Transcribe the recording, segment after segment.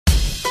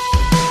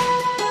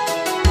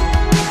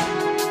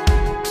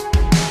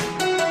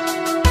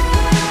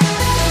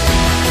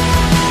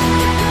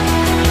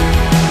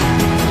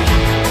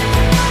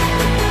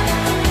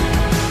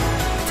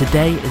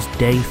Today is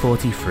day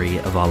 43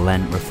 of our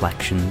Lent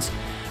reflections,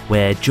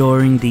 where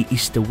during the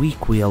Easter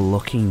week we are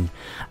looking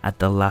at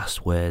the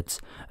last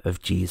words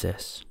of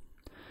Jesus.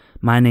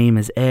 My name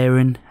is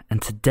Aaron,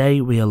 and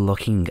today we are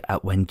looking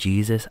at when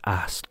Jesus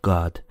asked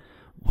God,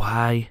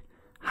 why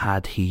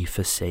had he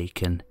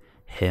forsaken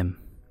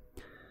him?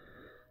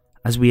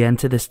 As we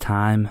enter this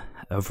time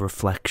of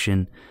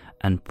reflection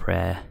and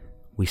prayer,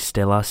 we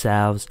still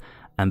ourselves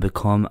and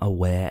become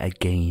aware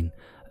again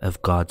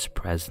of God's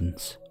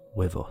presence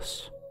with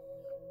us.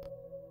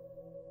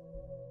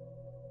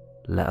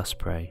 Let us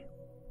pray.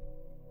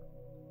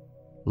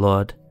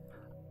 Lord,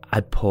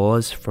 I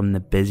pause from the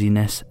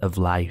busyness of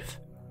life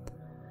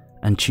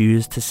and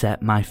choose to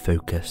set my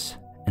focus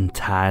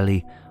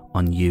entirely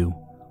on you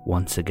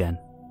once again.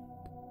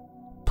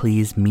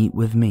 Please meet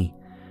with me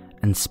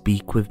and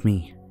speak with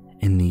me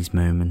in these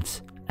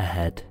moments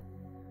ahead.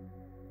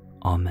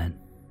 Amen.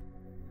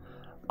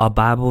 Our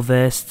Bible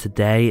verse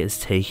today is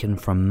taken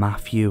from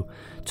Matthew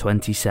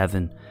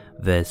 27,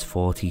 verse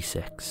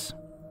 46.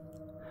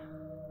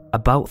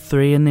 About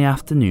 3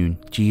 p.m,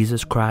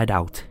 Jesus cried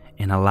out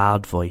in a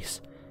loud voice,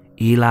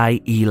 Eli,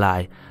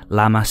 Eli,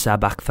 lama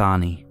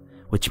sabachthani,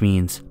 which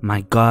means,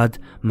 my God,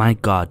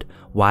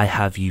 why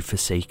have you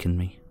forsaken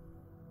me?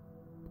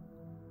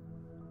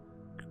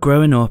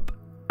 Growing up,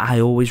 I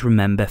always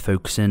remember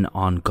focusing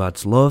on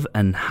God's love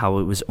and how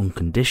it was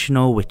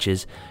unconditional, which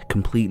is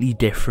completely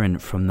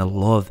different from the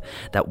love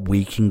that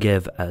we can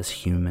give as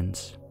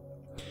humans.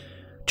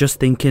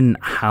 Just thinking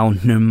how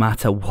no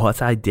matter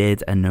what I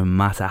did and no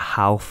matter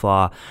how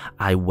far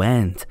I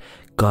went,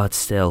 God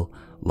still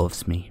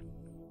loves me.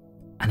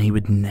 And he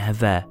would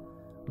never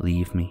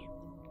leave me.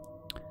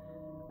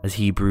 As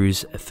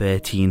Hebrews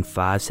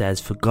 13:5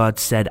 says, for God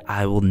said,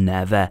 I will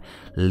never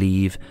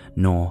leave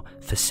nor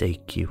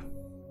forsake you.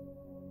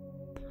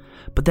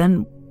 But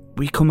then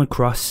we come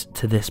across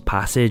to this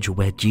passage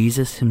where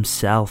Jesus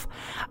himself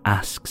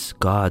asks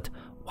God,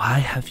 why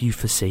have you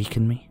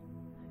forsaken me?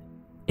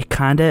 It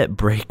kind of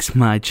breaks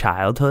my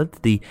childhood,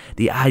 the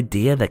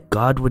idea that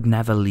God would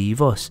never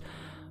leave us.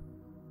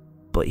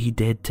 But he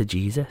did to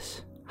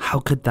Jesus. How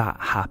could that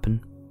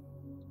happen?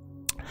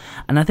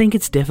 And I think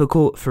it's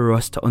difficult for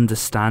us to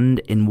understand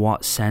in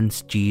what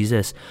sense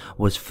Jesus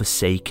was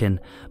forsaken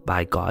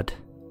by God.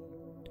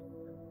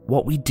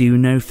 What we do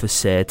know for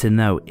certain,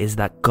 though, is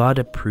that God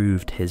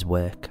approved his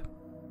work.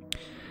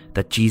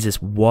 That Jesus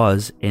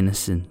was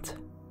innocent.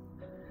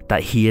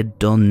 That he had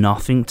done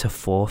nothing to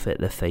forfeit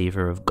the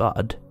favour of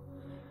God.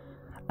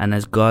 And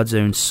as God's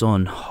own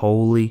Son,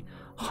 holy,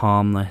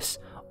 harmless,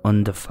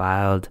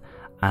 undefiled,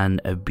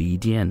 and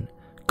obedient,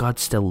 God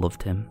still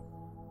loved him.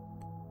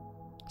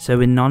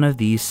 So in none of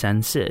these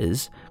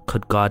senses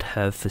could God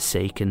have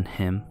forsaken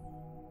him.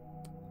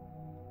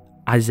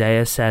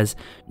 Isaiah says,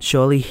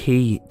 surely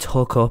he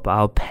took up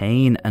our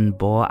pain and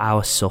bore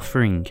our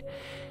suffering,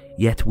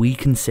 yet we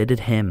considered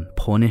him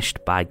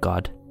punished by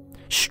God,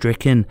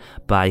 stricken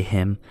by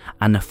him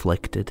and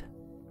afflicted.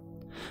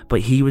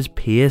 But he was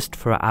pierced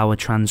for our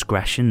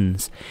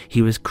transgressions,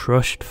 he was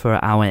crushed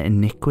for our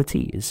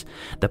iniquities.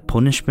 The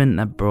punishment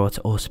that brought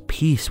us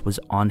peace was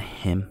on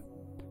him,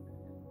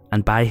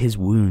 and by his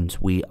wounds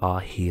we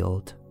are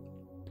healed.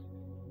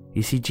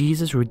 You see,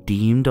 Jesus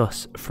redeemed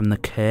us from the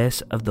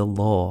curse of the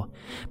law,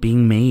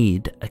 being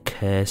made a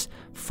curse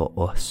for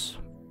us.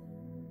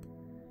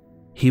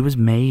 He was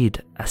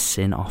made a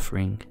sin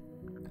offering,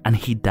 and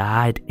he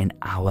died in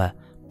our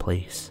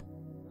place,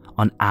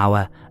 on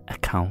our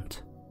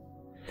account,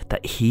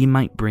 that he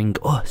might bring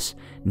us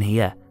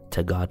near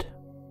to God.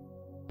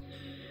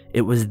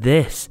 It was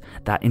this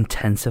that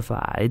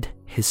intensified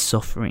his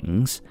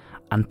sufferings,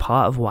 and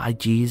part of why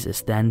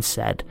Jesus then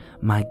said,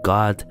 my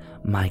God,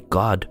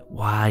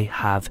 why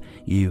have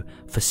you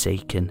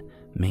forsaken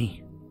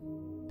me?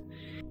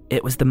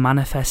 It was the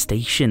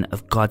manifestation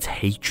of God's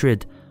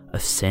hatred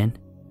of sin,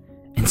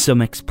 in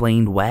some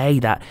explained way,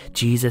 that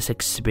Jesus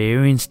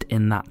experienced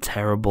in that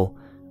terrible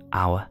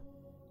hour.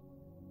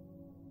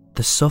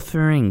 The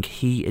suffering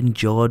he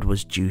endured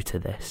was due to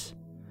this,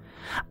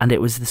 and it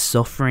was the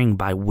suffering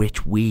by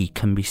which we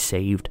can be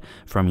saved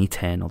from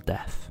eternal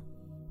death.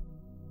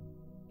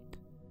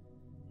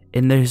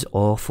 In those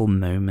awful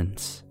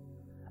moments,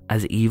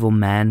 as evil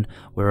men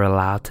were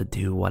allowed to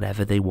do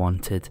whatever they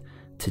wanted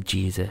to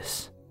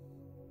Jesus,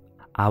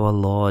 our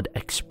Lord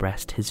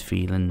expressed his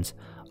feelings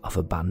of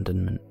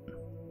abandonment.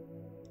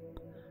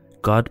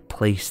 God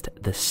placed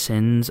the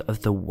sins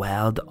of the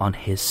world on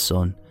his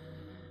Son,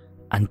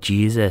 and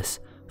Jesus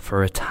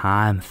for a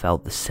time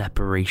felt the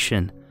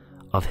separation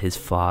of his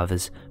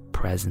Father's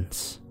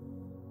presence.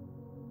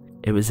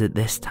 It was at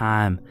this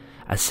time,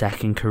 as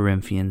 2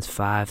 Corinthians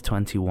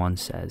 5:21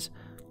 says,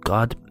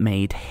 God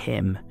made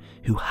him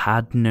who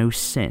had no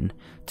sin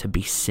to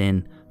be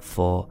sin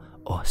for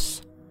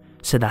us,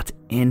 so that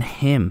in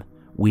him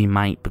we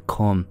might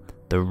become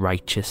the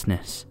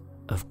righteousness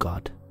of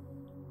God.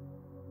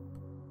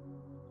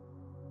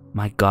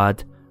 My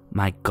God,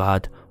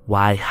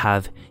 why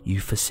have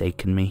you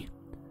forsaken me?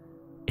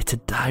 It's a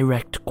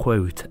direct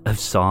quote of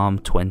Psalm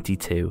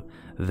 22,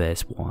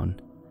 verse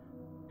 1.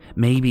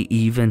 maybe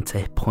even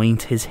to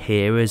point his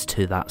hearers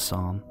to that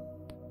psalm.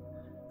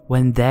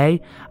 When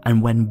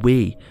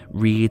we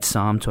read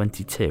Psalm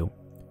 22,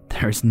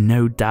 there is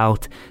no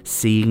doubt,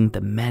 seeing the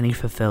many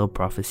fulfilled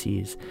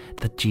prophecies,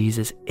 that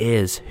Jesus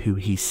is who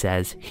he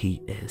says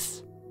he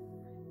is.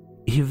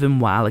 Even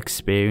while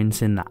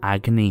experiencing the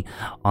agony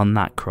on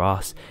that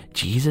cross,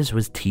 Jesus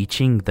was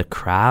teaching the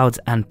crowds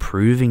and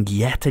proving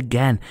yet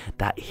again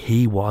that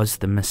he was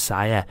the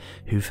Messiah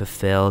who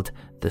fulfilled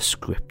the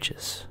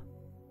scriptures.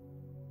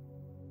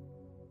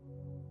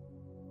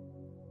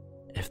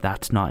 If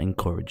that's not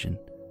encouraging,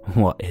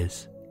 what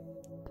is?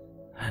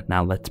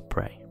 Now let's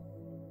pray.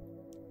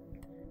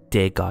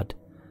 Dear God,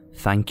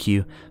 thank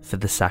you for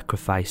the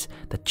sacrifice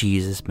that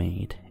Jesus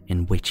made,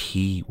 in which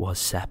he was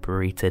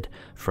separated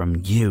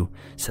from you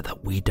so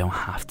that we don't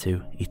have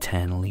to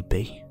eternally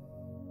be.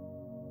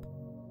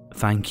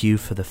 Thank you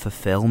for the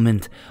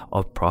fulfillment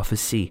of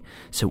prophecy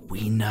so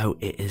we know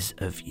it is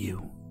of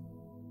you.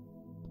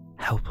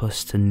 Help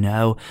us to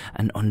know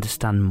and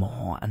understand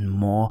more and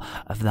more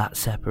of that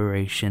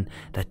separation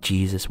that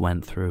Jesus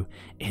went through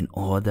in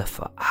order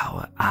for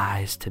our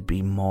eyes to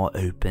be more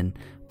open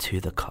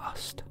to the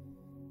cost.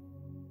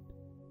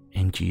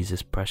 In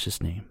Jesus'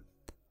 precious name.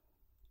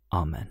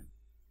 Amen.